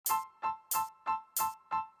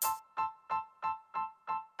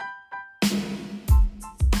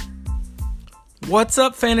What's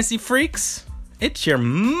up, fantasy freaks? It's your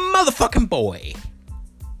motherfucking boy,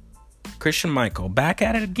 Christian Michael, back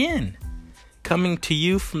at it again. Coming to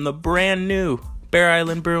you from the brand new Bear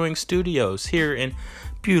Island Brewing Studios here in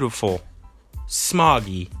beautiful,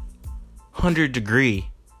 smoggy, 100-degree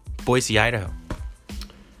Boise, Idaho.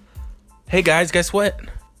 Hey guys, guess what?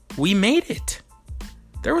 We made it.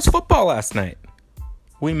 There was football last night.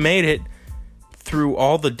 We made it through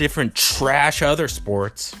all the different trash other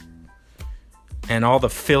sports and all the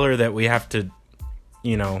filler that we have to,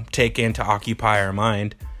 take in to occupy our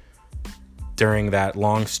mind during that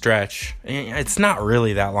long stretch. It's not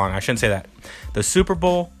really that long. I shouldn't say that. The Super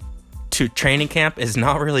Bowl to training camp is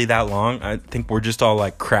not really that long. I think we're just all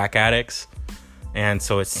like crack addicts. And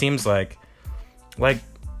so it seems like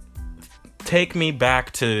take me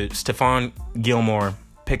back to Stephon Gilmore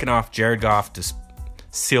picking off Jared Goff to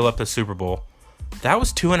seal up the Super Bowl. That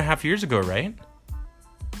was 2.5 years ago, right?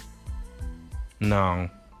 No,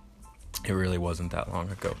 it really wasn't that long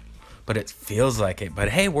ago. But it feels like it. But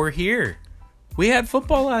hey, we're here. We had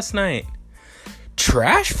football last night.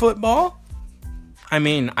 Trash football? I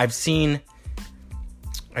mean, I've seen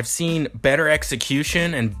better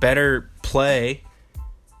execution and better play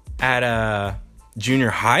at a junior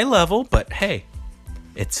high level, but hey,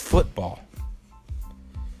 it's football.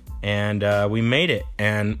 And we made it,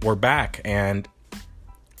 and we're back. And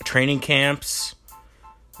training camps,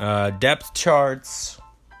 depth charts,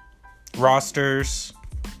 rosters,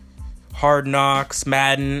 Hard Knocks,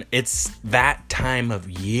 Madden. It's that time of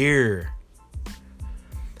year.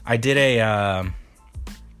 I did a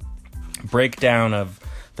breakdown of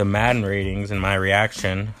the Madden ratings and my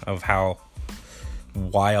reaction of how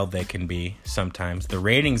wild they can be sometimes. The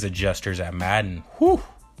ratings adjusters at Madden, whew,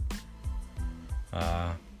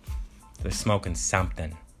 they're smoking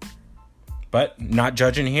something. But not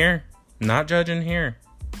judging here. Not judging here.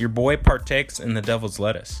 Your boy partakes in the devil's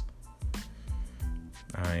lettuce.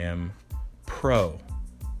 I am pro.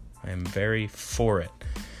 I am very for it.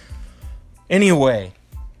 Anyway,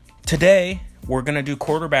 today we're going to do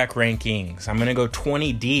quarterback rankings. I'm going to go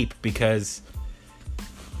 20 deep because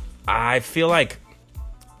I feel like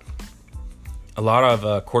a lot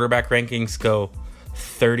of quarterback rankings go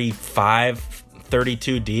 35,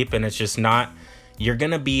 32 deep, and it's just not. You're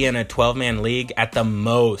going to be in a 12-man league at the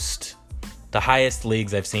most. The highest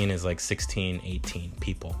leagues I've seen is like 16, 18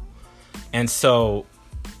 people. And so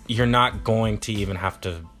you're not going to even have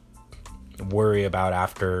to worry about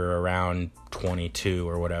after around 22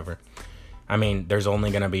 or whatever. I mean, there's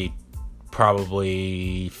only going to be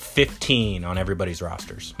probably 15 on everybody's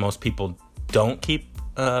rosters. Most people don't keep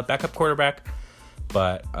backup quarterback,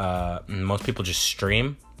 but most people just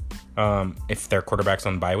stream if their quarterback's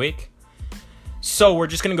on bye week. So we're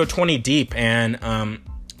just going to go 20 deep, and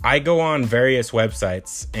I go on various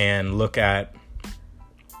websites and look at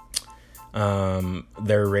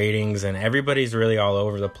their ratings, and everybody's really all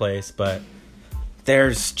over the place, but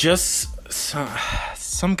there's just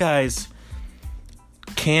some guys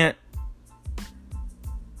can't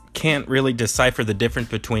really decipher the difference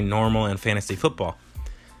between normal and fantasy football.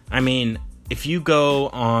 I mean, if you go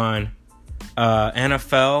on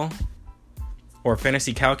NFL or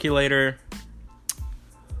Fantasy Calculator,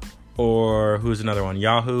 or who's another one?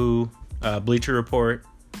 Yahoo, Bleacher Report.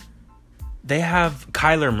 They have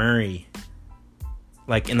Kyler Murray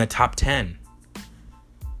like in the top 10.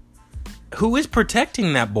 Who is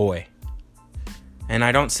protecting that boy? And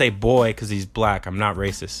I don't say boy because he's black. I'm not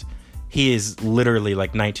racist. He is literally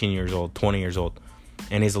like 19 years old, 20 years old,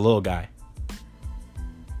 and he's a little guy.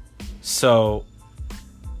 So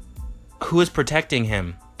who is protecting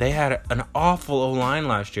him? They had an awful O-line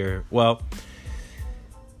last year. Well,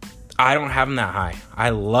 I don't have him that high. I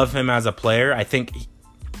love him as a player. I think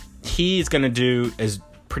he's going to do as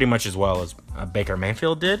pretty much as well as Baker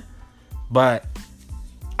Mayfield did. But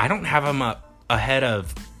I don't have him up ahead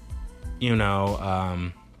of,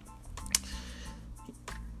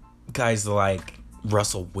 guys like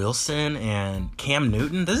Russell Wilson and Cam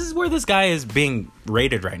Newton. This is where this guy is being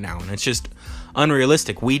rated right now, and it's just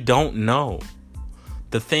unrealistic. We don't know.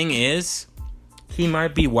 The thing is, he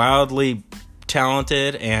might be wildly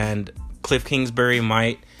talented, and Cliff Kingsbury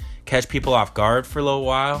might catch people off guard for a little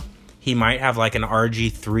while. He might have like an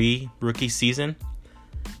RG3 rookie season,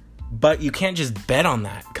 but you can't just bet on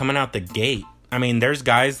that coming out the gate. I mean, there's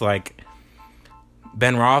guys like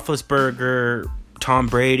Ben Roethlisberger, Tom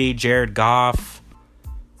Brady, Jared Goff,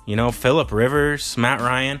 Phillip Rivers, Matt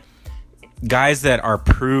Ryan, guys that are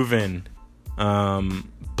proven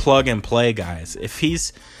plug and play guys.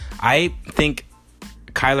 I think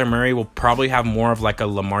Kyler Murray will probably have more of like a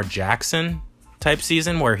Lamar Jackson type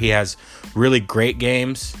season where he has really great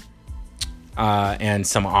games and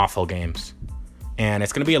some awful games. And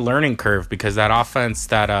it's going to be a learning curve because that offense,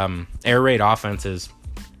 that air raid offense is,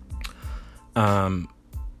 I'm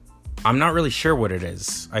not really sure what it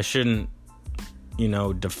is. I shouldn't,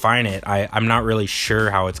 define it. I'm not really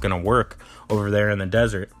sure how it's going to work over there in the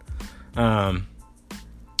desert.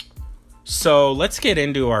 So let's get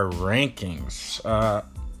into our rankings.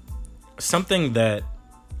 Something that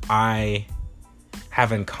I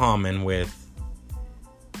have in common with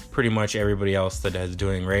pretty much everybody else that is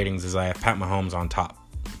doing ratings is I have Pat Mahomes on top.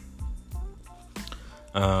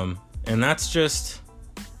 And that's just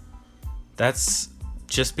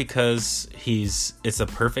because it's a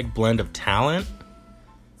perfect blend of talent,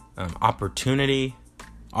 opportunity,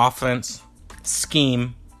 offense,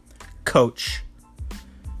 scheme, coach,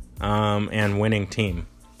 and winning team.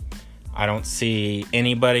 I don't see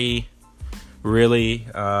anybody really.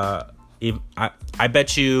 I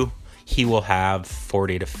bet you he will have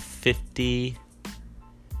 40 to 50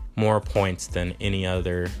 more points than any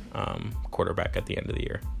other quarterback at the end of the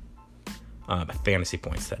year. Fantasy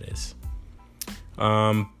points, that is.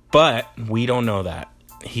 But we don't know that.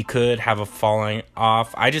 He could have a falling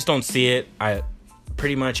off. I just don't see it.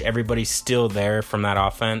 Pretty much everybody's still there from that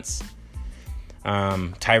offense.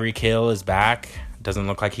 Tyreek Hill is back. Doesn't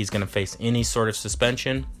look like he's going to face any sort of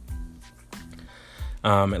suspension.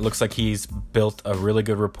 It looks like he's built a really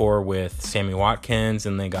good rapport with Sammy Watkins,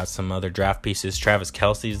 and they got some other draft pieces. Travis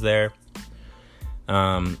Kelce's there.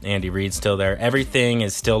 Andy Reid's still there. Everything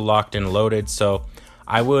is still locked and loaded, so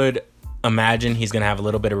I would imagine he's going to have a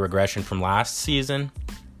little bit of regression from last season.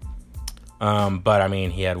 But, I mean,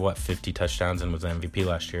 he had, 50 touchdowns and was MVP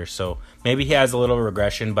last year, so maybe he has a little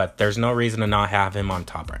regression, but there's no reason to not have him on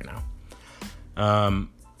top right now.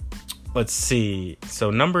 Let's see. So,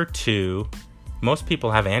 number 2... most people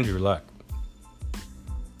have Andrew Luck.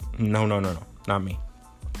 No, not me.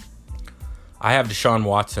 I have Deshaun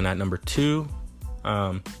Watson at number 2.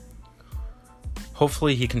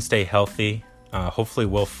 Hopefully he can stay healthy. Hopefully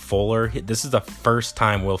Will Fuller. This is the first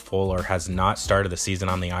time Will Fuller has not started the season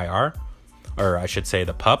on the IR. Or I should say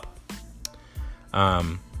the PUP.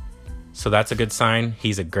 So that's a good sign.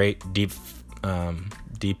 He's a great deep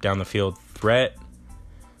down the field threat.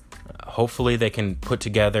 Hopefully they can put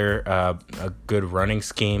together a good running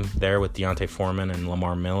scheme there with Deontay Foreman and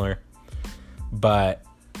Lamar Miller. But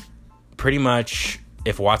pretty much,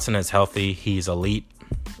 if Watson is healthy, he's elite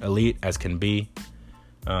as can be.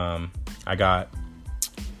 I got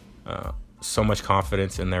so much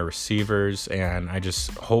confidence in their receivers, and I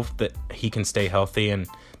just hope that he can stay healthy and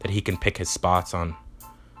that he can pick his spots on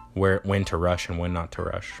when to rush and when not to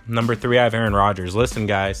rush. Number 3, I have Aaron Rodgers. Listen,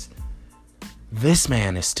 guys, this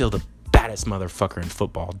man is still the baddest motherfucker in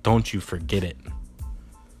football. Don't you forget it.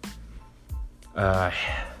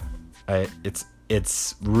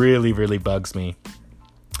 It's really, really bugs me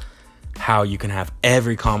how you can have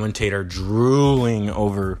every commentator drooling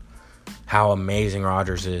over how amazing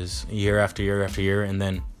Rodgers is year after year after year, and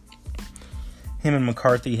then him and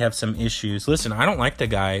McCarthy have some issues. Listen, I don't like the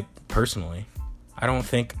guy personally. I don't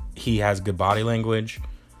think he has good body language.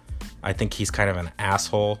 I think he's kind of an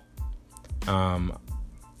asshole.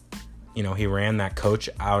 He ran that coach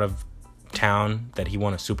out of town that he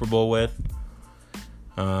won a Super Bowl with.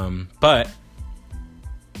 But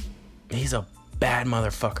he's a bad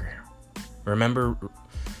motherfucker. Remember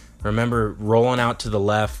rolling out to the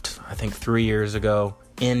left, I think 3 years ago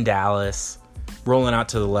in Dallas, rolling out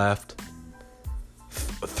to the left,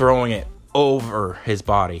 throwing it over his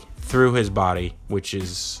body, through his body, which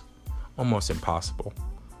is almost impossible,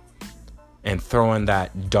 and throwing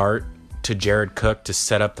that dart to Jared Cook to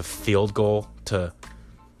set up the field goal to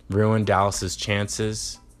ruin Dallas's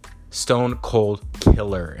chances. Stone cold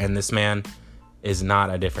killer, and this man is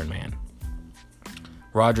not a different man.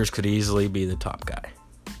 Rodgers could easily be the top guy.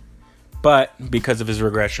 But because of his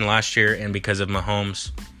regression last year and because of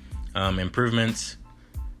Mahomes' improvements,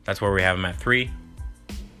 that's where we have him at 3.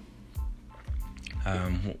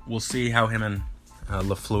 We'll see how him and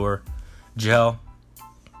LaFleur gel.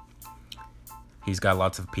 He's got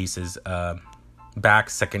lots of pieces back.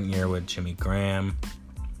 Second year with Jimmy Graham.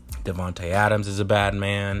 Devontae Adams is a bad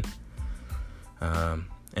man.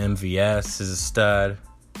 MVS is a stud.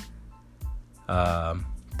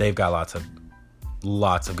 They've got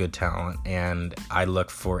lots of good talent, and I look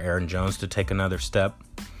for Aaron Jones to take another step.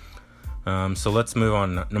 So let's move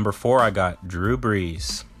on. Number 4, I got Drew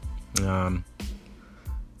Brees.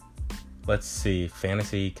 Let's see,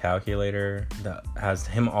 fantasy calculator that has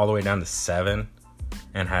him all the way down to 7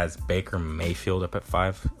 and has Baker Mayfield up at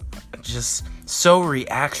 5. Just so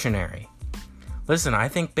reactionary. Listen, I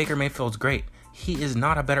think Baker Mayfield's great. He is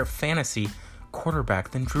not a better fantasy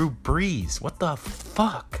quarterback than Drew Brees. What the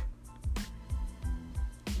fuck?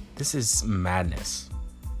 This is madness.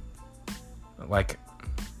 Like,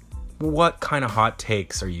 what kind of hot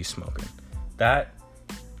takes are you smoking? That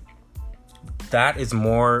is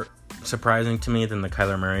more surprising to me than the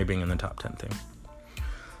Kyler Murray being in the top 10 thing.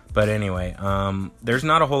 But anyway, there's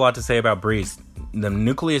not a whole lot to say about Brees. The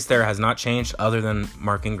nucleus there has not changed other than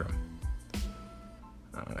Mark Ingram.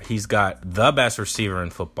 He's got the best receiver in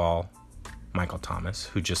football, Michael Thomas,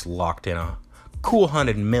 who just locked in a cool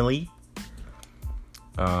 $100 million.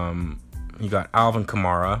 You got Alvin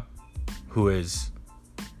Kamara, who is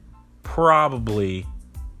probably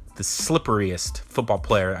the slipperiest football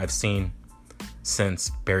player I've seen since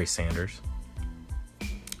Barry Sanders.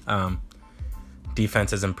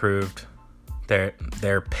 Defense has improved.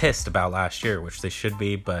 They're pissed about last year, which they should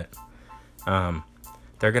be, but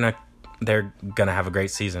they're gonna have a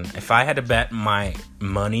great season. If I had to bet my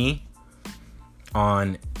money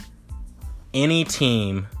on any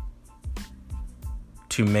team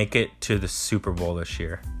to make it to the Super Bowl this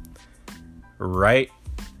year, right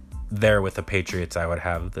there with the Patriots, I would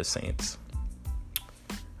have the Saints.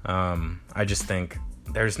 I just think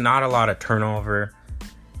there's not a lot of turnover.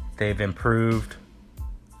 They've improved.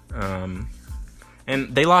 And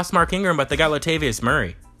they lost Mark Ingram, but they got Latavius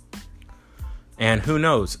Murray. And who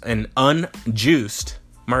knows? An unjuiced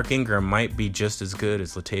Mark Ingram might be just as good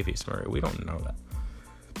as Latavius Murray. We don't know that.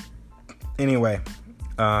 Anyway,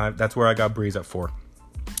 that's where I got Brees at 4.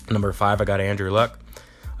 Number 5, I got Andrew Luck,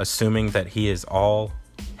 assuming that he is all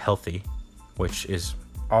healthy, which is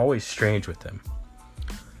always strange with him.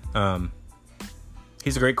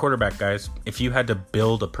 He's a great quarterback, guys. If you had to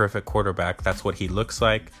build a perfect quarterback, that's what he looks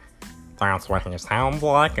like. That's what he sounds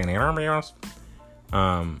like in interviews.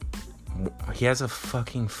 He has a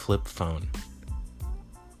fucking flip phone.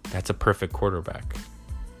 That's a perfect quarterback.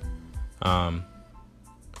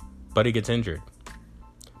 But he gets injured.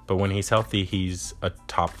 But when he's healthy, he's a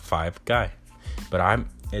top 5 guy. But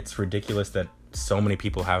it's ridiculous that so many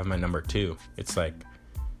people have him at number 2. It's like,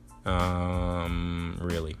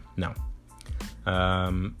 really, no.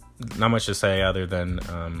 Not much to say other than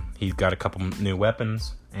he's got a couple new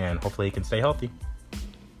weapons, and hopefully he can stay healthy.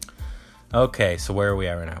 Okay, so where are we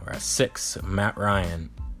at right now? We're at 6. Matt Ryan.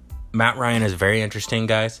 Matt Ryan is very interesting,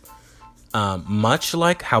 guys. Much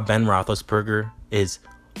like how Ben Roethlisberger is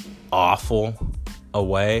awful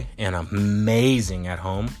away and amazing at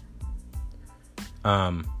home,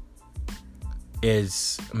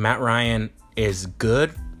 is Matt Ryan is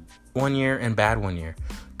good one year and bad one year.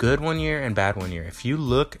 Good one year and bad one year. If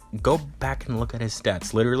you go back and look at his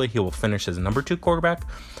stats, literally he will finish as number 2 quarterback,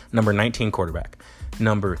 number 19 quarterback,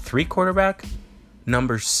 number 3 quarterback,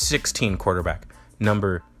 number 16 quarterback,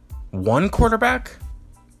 number 1 quarterback,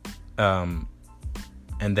 and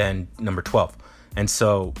then number 12. And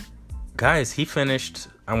so, guys,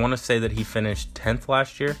 I want to say that he finished 10th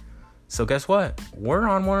last year. So guess what? We're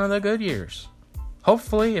on one of the good years.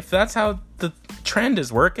 Hopefully, if that's how the trend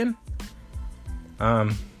is working.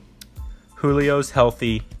 Julio's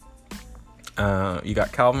healthy. You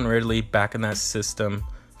got Calvin Ridley back in that system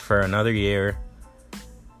for another year.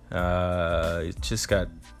 Just got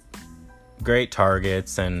great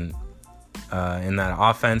targets, and in that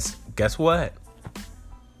offense, guess what?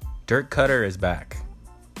 Dirk Koetter is back.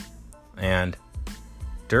 And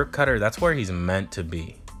Dirk Koetter, that's where he's meant to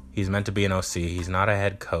be. He's meant to be an OC. He's not a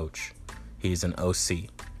head coach. He's an OC.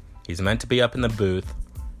 He's meant to be up in the booth,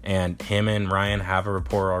 and him and Ryan have a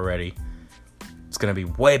rapport already. It's going to be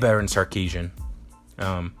way better than Sarkisian.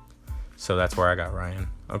 So that's where I got Ryan.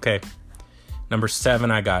 Okay. Number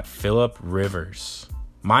 7, I got Phillip Rivers.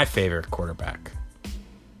 My favorite quarterback.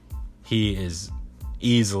 He is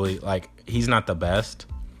easily, he's not the best,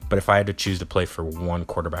 but if I had to choose to play for one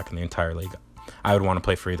quarterback in the entire league, I would want to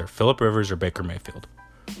play for either Phillip Rivers or Baker Mayfield.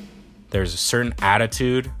 There's a certain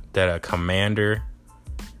attitude that a commander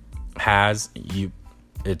has.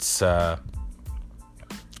 It's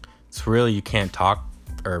really, you can't talk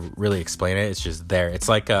or really explain it. It's just there. It's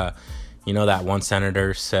like, that one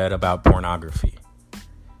senator said about pornography.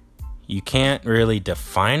 You can't really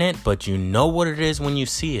define it, but you know what it is when you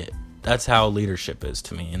see it. That's how leadership is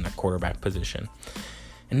to me in the quarterback position.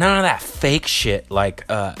 And none of that fake shit like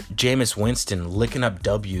Jameis Winston licking up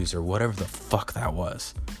W's or whatever the fuck that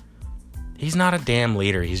was. He's not a damn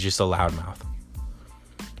leader. He's just a loudmouth.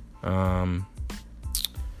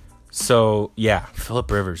 So, yeah, Phillip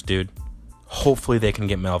Rivers, dude. Hopefully they can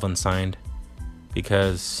get Melvin signed.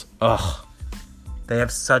 Because, they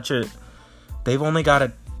have they've only got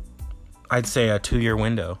a 2-year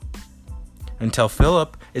window. Until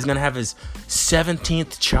Phillip is going to have his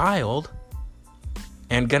 17th child.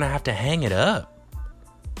 and gonna have to hang it up.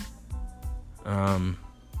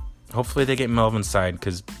 Hopefully they get Melvin's side,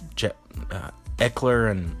 because Eckler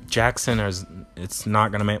and Jackson it's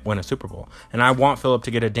not gonna win a Super Bowl, and I want Phillip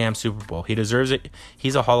to get a damn Super Bowl. He deserves it.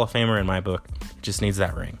 He's a Hall of Famer in my book. Just needs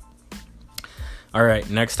that ring. All right,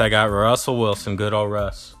 next I got Russell Wilson. Good old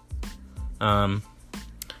Russ.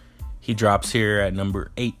 He drops here at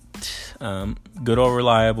number 8. Good old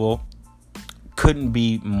reliable. Couldn't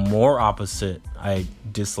be more opposite. I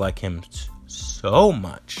dislike him so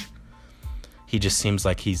much. He just seems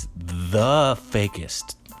like he's the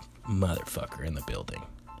fakest motherfucker in the building.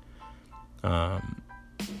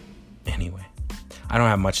 Anyway, I don't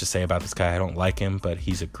have much to say about this guy. I don't like him, but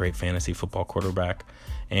he's a great fantasy football quarterback.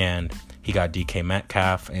 And he got DK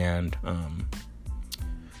Metcalf, and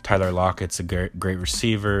Tyler Lockett's a great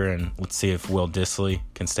receiver. And let's see if Will Dissly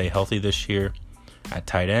can stay healthy this year at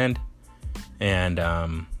tight end. And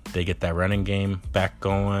they get that running game back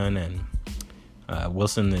going. And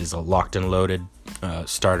Wilson is a locked and loaded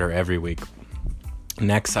starter every week.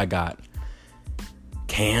 Next, I got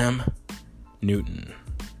Cam Newton,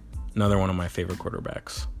 another one of my favorite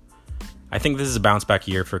quarterbacks. I think this is a bounce back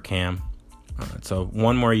year for Cam. So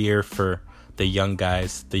one more year for the young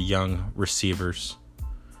guys, the young receivers,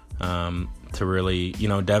 to really,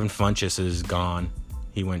 Devin Funchess is gone.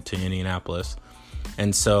 He went to Indianapolis.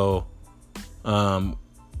 And so,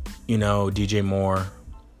 DJ Moore,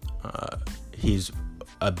 he's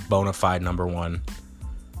a bona fide number one.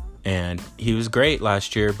 And he was great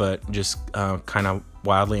last year, but just kind of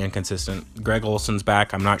wildly inconsistent. Greg Olson's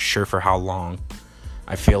back. I'm not sure for how long.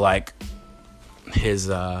 I feel like his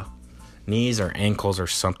knees or ankles or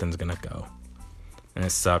something's going to go. And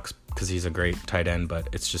it sucks because he's a great tight end, but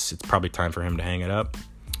it's probably time for him to hang it up.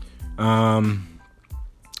 Not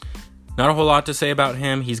a whole lot to say about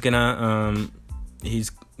him. He's gonna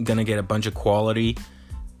get a bunch of quality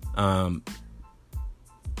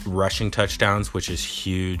rushing touchdowns, which is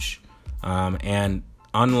huge. And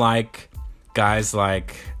unlike guys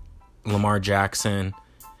like Lamar Jackson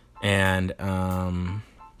and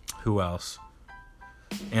who else?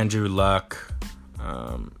 Andrew Luck,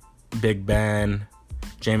 Big Ben,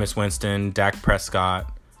 Jameis Winston, Dak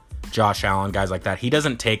Prescott, Josh Allen, guys like that. He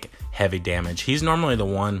doesn't take heavy damage. He's normally the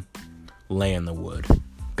one laying the wood.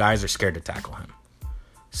 Guys are scared to tackle him.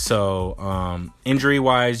 So,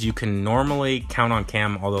 injury-wise, you can normally count on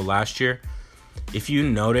Cam, although last year, if you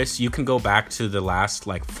notice, you can go back to the last,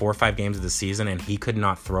 4 or 5 games of the season, and he could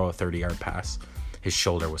not throw a 30-yard pass. His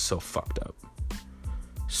shoulder was so fucked up.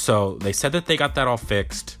 So, they said that they got that all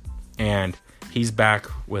fixed, and he's back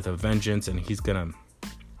with a vengeance, and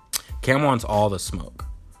Cam wants all the smoke.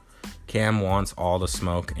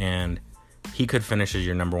 And he could finish as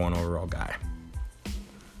your number 1 overall guy.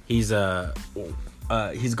 He's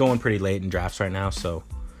going pretty late in drafts right now, so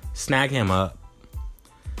snag him up.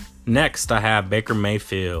 Next, I have Baker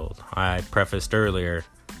Mayfield. I prefaced earlier,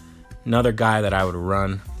 another guy that I would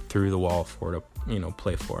run through the wall for to,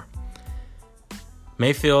 play for.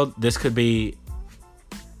 Mayfield, this could be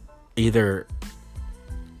either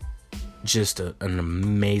just an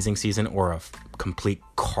amazing season or a complete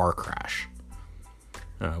car crash.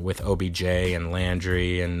 With OBJ and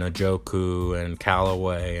Landry and Njoku and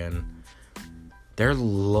Callaway, and they're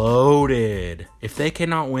loaded. If they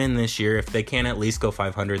cannot win this year, if they can't at least go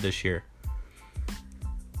 500 this year,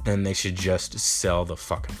 then they should just sell the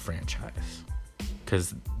fucking franchise.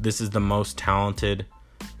 Because this is the most talented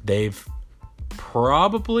they've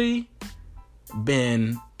probably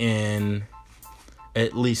been in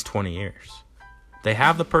at least 20 years. They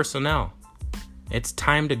have the personnel. It's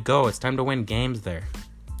time to go. It's time to win games there.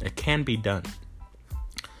 It can be done.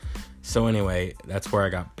 So anyway, that's where I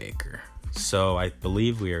got Baker. So I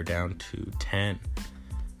believe we are down to 10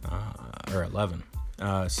 or 11.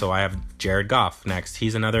 So I have Jared Goff next.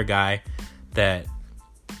 He's another guy that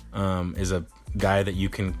is a guy that you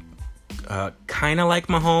can kind of like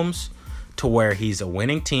Mahomes, to where he's a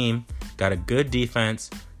winning team, got a good defense,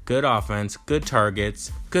 good offense, good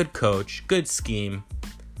targets, good coach, good scheme.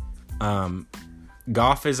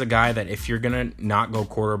 Goff is a guy that if you're going to not go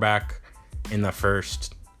quarterback in the the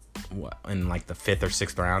 5th or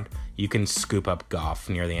 6th round, you can scoop up Goff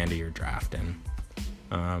near the end of your draft. And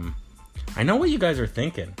I know what you guys are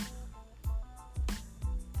thinking,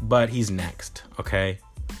 but he's next, okay?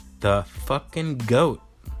 The fucking GOAT,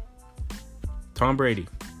 Tom Brady.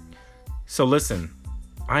 So listen,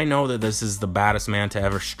 I know that this is the baddest man to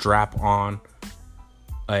ever strap on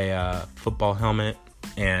a football helmet,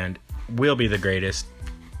 and will be the greatest.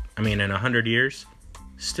 I mean, in 100 years,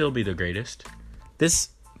 still be the greatest. This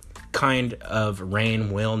kind of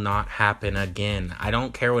rain will not happen again. I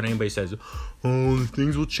don't care what anybody says. Oh,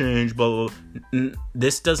 things will change, blah, blah, blah.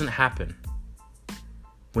 This doesn't happen.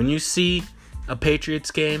 When you see a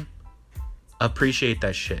Patriots game, appreciate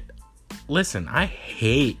that shit. Listen, I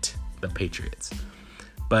hate the Patriots.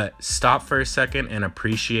 But stop for a second and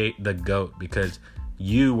appreciate the GOAT, because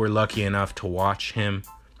you were lucky enough to watch him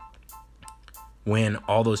win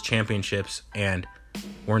all those championships, and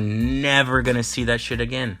we're never going to see that shit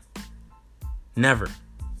again. Never.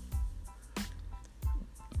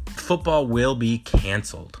 Football will be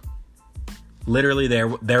canceled. Literally,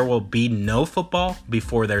 there will be no football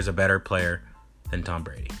before there's a better player than Tom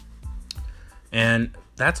Brady. And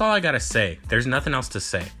that's all I got to say. There's nothing else to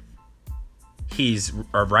say. He's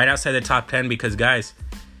right outside the top 10 because, guys,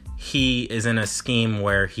 he is in a scheme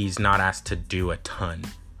where he's not asked to do a ton.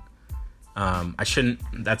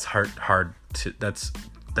 That's hard to,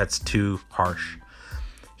 that's too harsh.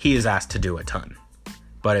 He is asked to do a ton,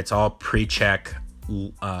 but it's all pre-check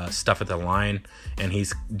stuff at the line, and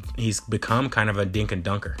he's become kind of a dink and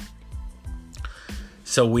dunker.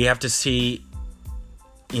 So we have to see,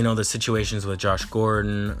 the situations with Josh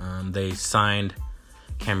Gordon. They signed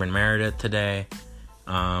Cameron Meredith today.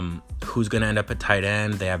 Who's going to end up at tight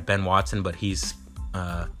end? They have Ben Watson, but he's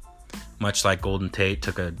much like Golden Tate,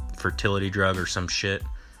 took a fertility drug or some shit,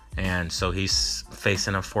 and so he's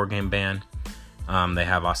facing a 4-game ban. They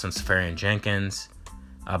have Austin Seferian-Jenkins,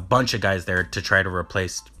 a bunch of guys there to try to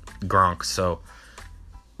replace Gronk. So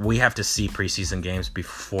we have to see preseason games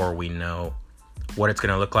before we know what it's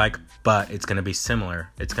going to look like, but it's going to be similar.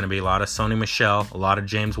 It's going to be a lot of Sony Michel, a lot of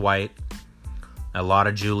James White, a lot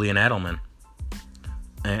of Julian Edelman.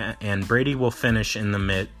 And Brady will finish in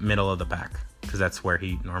the middle of the pack, because that's where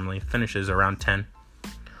he normally finishes, around 10.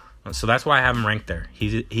 So that's why I have him ranked there.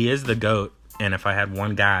 He is the GOAT, and if I had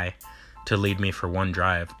one guy to lead me for one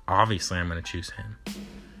drive, obviously I'm going to choose him.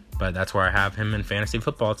 But that's where I have him in fantasy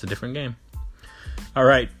football. It's a different game. All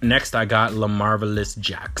right, next I got LaMarvelous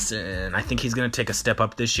Jackson. I think he's going to take a step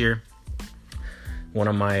up this year. One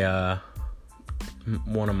of my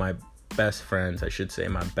best friends, I should say,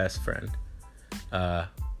 my best friend.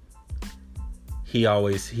 He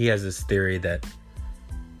has this theory that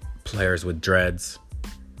players with dreads,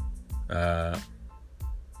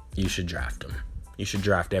 you should draft them. You should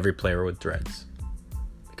draft every player with dreads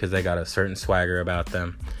because they got a certain swagger about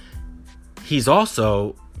them. He's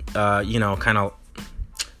also, kind of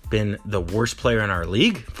been the worst player in our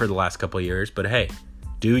league for the last couple of years, but hey,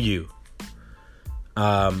 do you?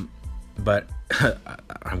 But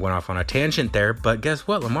I went off on a tangent there, but guess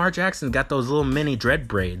what? Lamar Jackson's got those little mini dread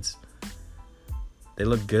braids. They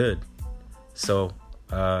look good. So,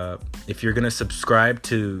 if you're going to subscribe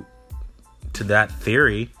to that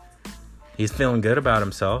theory, he's feeling good about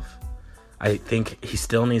himself. I think he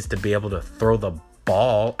still needs to be able to throw the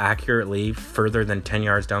ball accurately further than 10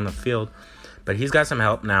 yards down the field. But he's got some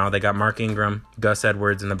help now. They got Mark Ingram, Gus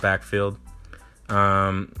Edwards in the backfield.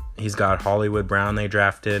 He's got Hollywood Brown they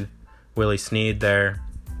drafted. Willie Snead there.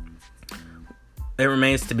 It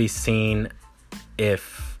remains to be seen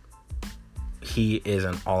if he is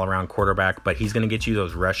an all-around quarterback, but he's going to get you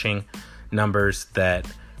those rushing numbers that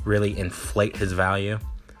really inflate his value.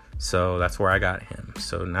 So that's where I got him.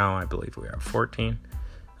 So now I believe we are 14.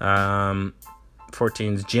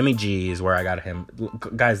 14's Jimmy G is where I got him.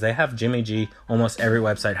 Guys, they have Jimmy G. Almost every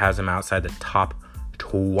website has him outside the top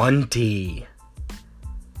 20.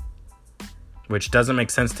 Which doesn't make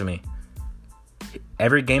sense to me.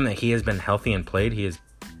 Every game that he has been healthy and played, he has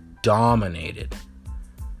dominated.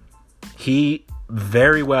 He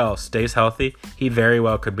very well stays healthy. He very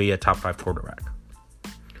well could be a top 5 quarterback.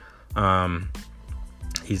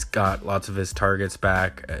 He's got lots of his targets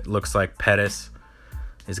back. It looks like Pettis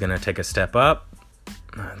is going to take a step up.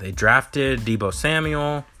 They drafted Deebo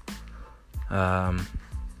Samuel. They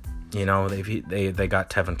got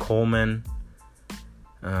Tevin Coleman.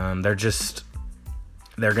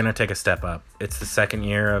 They're going to take a step up. It's the second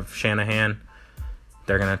year of Shanahan.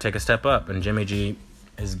 They're going to take a step up, and Jimmy G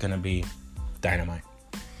is going to be dynamite.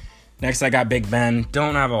 Next, I got Big Ben.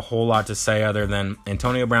 Don't have a whole lot to say other than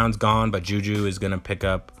Antonio Brown's gone, but Juju is going to pick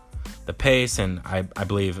up the pace, and I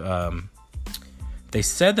believe they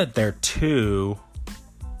said that their 2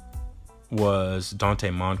 was Dante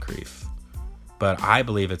Moncrief, but I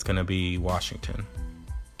believe it's going to be Washington.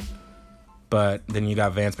 But then you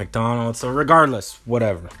got Vance McDonald. So regardless,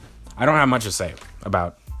 whatever. I don't have much to say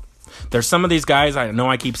about. There's some of these guys, I know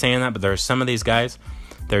I keep saying that, but there's some of these guys,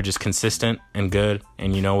 they're just consistent and good,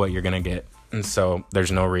 and you know what you're going to get. And so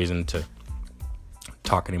there's no reason to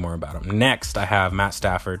talk anymore about them. Next, I have Matt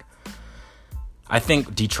Stafford. I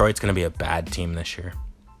think Detroit's going to be a bad team this year.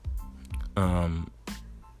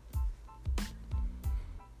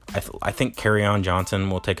 I think Kerryon Johnson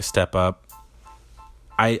will take a step up.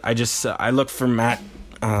 I look for Matt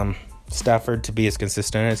Stafford to be as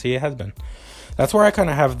consistent as he has been. That's where I kind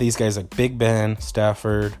of have these guys like Big Ben,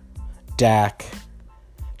 Stafford, Dak,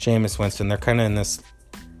 Jameis Winston. They're kind of in this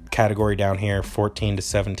category down here, 14 to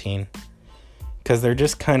 17, because they're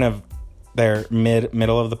just kind of they're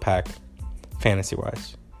middle of the pack, fantasy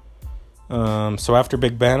wise. So after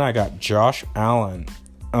Big Ben, I got Josh Allen.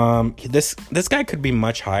 This guy could be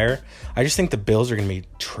much higher. I just think the Bills are gonna be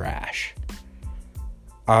trash.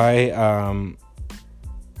 They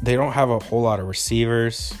don't have a whole lot of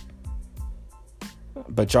receivers,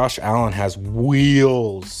 but Josh Allen has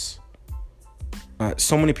wheels.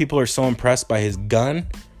 So many people are so impressed by his gun,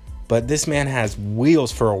 but this man has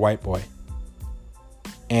wheels for a white boy.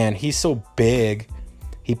 And he's so big,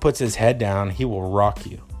 he puts his head down, he will rock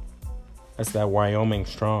you. That's that Wyoming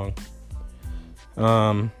strong.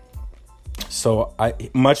 So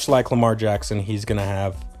much like Lamar Jackson, he's going to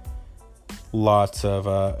have lots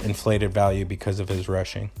of inflated value because of his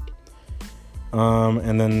rushing.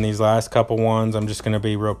 And then these last couple ones, I'm just going to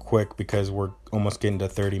be real quick because we're almost getting to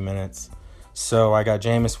 30 minutes. So I got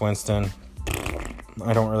Jameis Winston.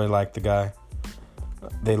 I don't really like the guy.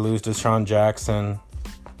 They lose Deshaun Jackson.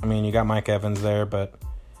 I mean, you got Mike Evans there, but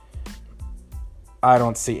I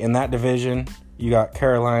don't see in that division. You got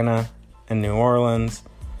Carolina and New Orleans.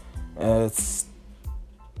 They're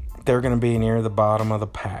going to be near the bottom of the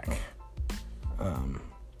pack.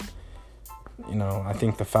 I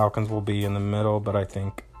think the Falcons will be in the middle, but I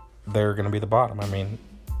think they're going to be the bottom. I mean,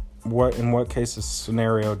 in what case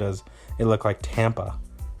scenario does it look like Tampa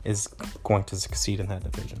is going to succeed in that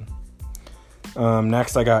division?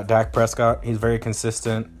 Next, I got Dak Prescott. He's very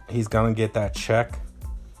consistent. He's going to get that check.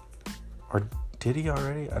 Or did he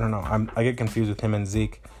already? I don't know. I get confused with him and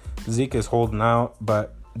Zeke. Zeke is holding out,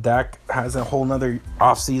 but Dak has a whole nother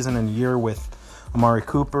offseason and year with Amari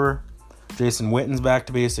Cooper. Jason Witten's back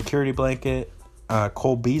to be a security blanket.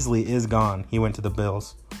 Cole Beasley is gone. He went to the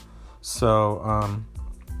Bills. So,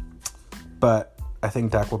 but I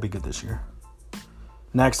think Dak will be good this year.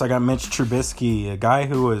 Next, I got Mitch Trubisky, a guy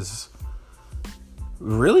who was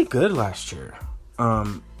really good last year.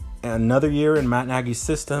 Another year in Matt Nagy's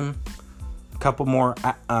system. A couple more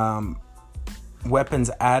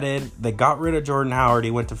weapons added. They got rid of Jordan Howard.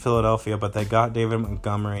 He went to Philadelphia, but they got David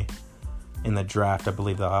Montgomery in the draft. I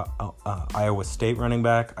believe the Iowa State running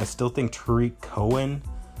back. I still think Tariq Cohen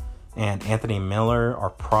and Anthony Miller are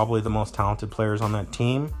probably the most talented players on that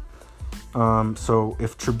team. So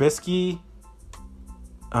if Trubisky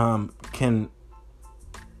can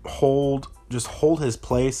hold his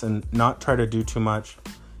place and not try to do too much,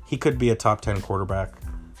 he could be a top 10 quarterback.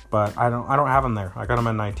 But I don't have him there. I got him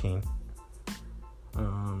at 19.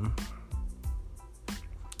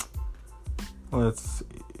 Let's see.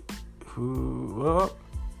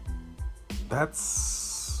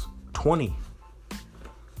 That's 20.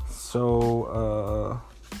 So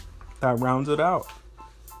that rounds it out.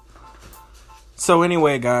 So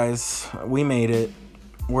anyway, guys, we made it.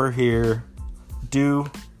 We're here.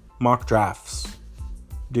 Do mock drafts.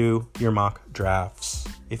 Do your mock drafts.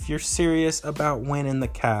 If you're serious about winning the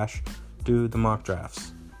cash, do the mock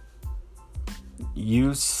drafts.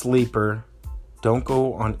 Use Sleeper. Don't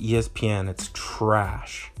go on ESPN. It's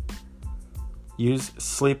trash. Use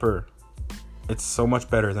Sleeper. It's so much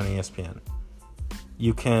better than ESPN.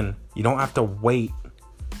 You don't have to wait,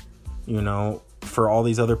 for all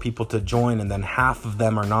these other people to join, and then half of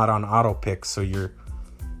them are not on auto pick, so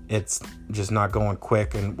it's just not going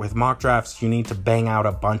quick. And with mock drafts, you need to bang out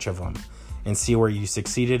a bunch of them and see where you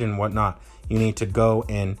succeeded and whatnot. You need to go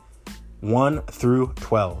in 1 through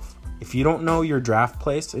 12. If you don't know your draft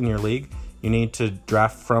place in your league, you need to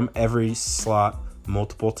draft from every slot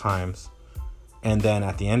multiple times. And then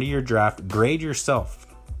at the end of your draft, grade yourself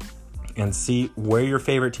and see where your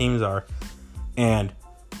favorite teams are. And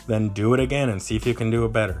then do it again and see if you can do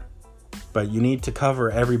it better. But you need to cover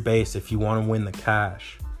every base if you want to win the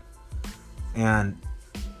cash. And,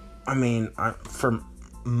 I mean, for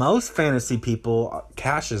most fantasy people,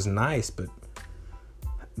 cash is nice, but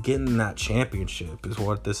getting that championship is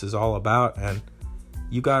what this is all about. And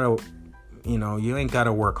you gotta, you ain't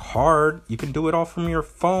gotta work hard. You can do it all from your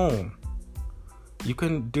phone. You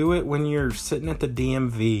can do it when you're sitting at the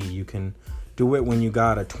DMV. You can do it when you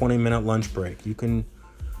got a 20-minute lunch break. You can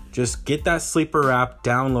just get that Sleeper app,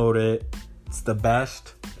 download it. It's the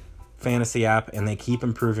best fantasy app, and they keep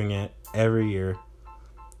improving it every year.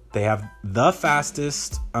 They have the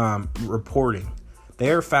fastest reporting.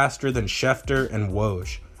 They are faster than Schefter and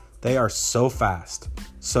Woj. They are so fast.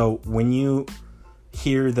 So when you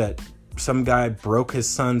hear that some guy broke his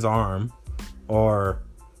son's arm, or,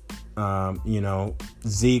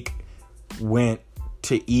 Zeke went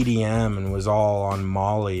to EDM and was all on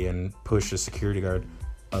Molly and pushed a security guard,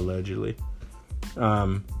 allegedly.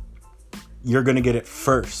 You're going to get it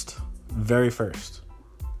first, very first.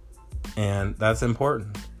 And that's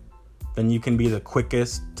important. Then you can be the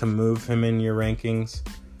quickest to move him in your rankings,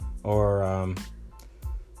 or,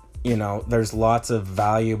 there's lots of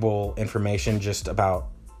valuable information just about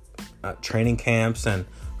training camps and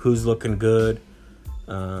who's looking good,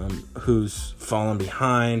 who's falling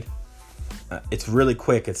behind. It's really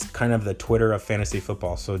quick. It's kind of the Twitter of fantasy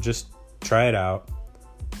football. So just try it out.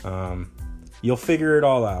 You'll figure it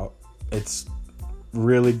all out. It's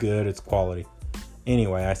really good. It's quality.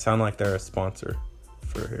 Anyway, I sound like they're a sponsor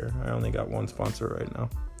for here. I only got one sponsor right now.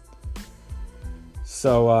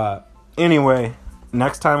 So, anyway,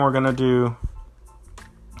 next time we'll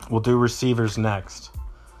do receivers next,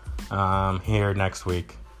 here next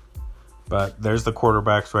week. But there's the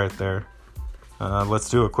quarterbacks right there. Let's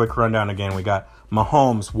do a quick rundown again. We got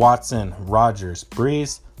Mahomes, Watson, Rodgers,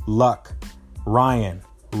 Breeze, Luck, Ryan,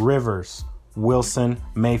 Rivers, Wilson,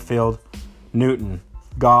 Mayfield, Newton,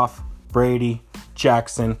 Goff, Brady,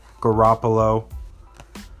 Jackson, Garoppolo,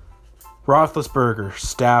 Roethlisberger,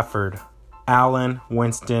 Stafford, Allen,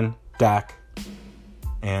 Winston, Dak,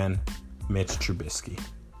 and Mitch Trubisky.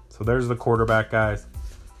 So there's the quarterback, guys.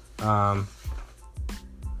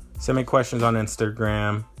 Send me questions on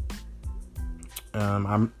Instagram.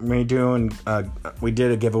 We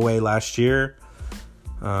did a giveaway last year,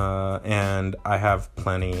 and I have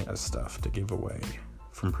plenty of stuff to give away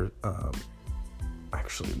from,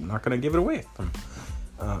 actually, I'm not going to give it away from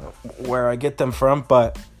where I get them from,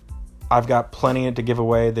 but I've got plenty to give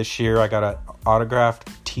away this year. I got an autographed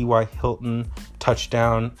T.Y. Hilton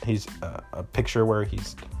touchdown. He's a picture where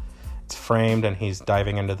it's framed and he's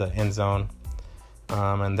diving into the end zone.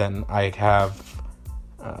 And then I have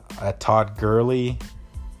a Todd Gurley,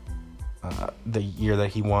 the year that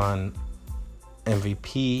he won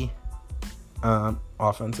MVP,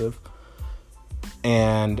 offensive,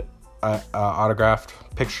 and a autographed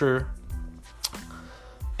picture.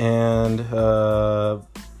 And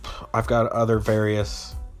I've got other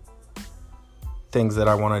various things that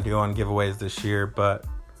I want to do on giveaways this year, but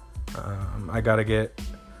I got to get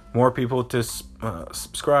more people to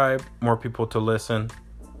subscribe, more people to listen,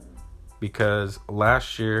 because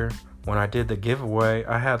last year when I did the giveaway,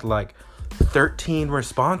 I had like 13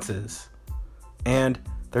 responses, and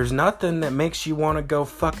there's nothing that makes you want to go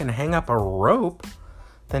fucking hang up a rope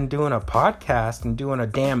than doing a podcast and doing a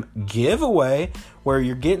damn giveaway where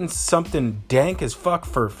you're getting something dank as fuck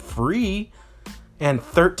for free and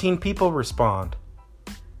 13 people respond.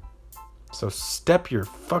 So step your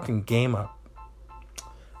fucking game up.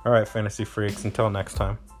 All right, fantasy freaks, until next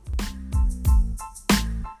time.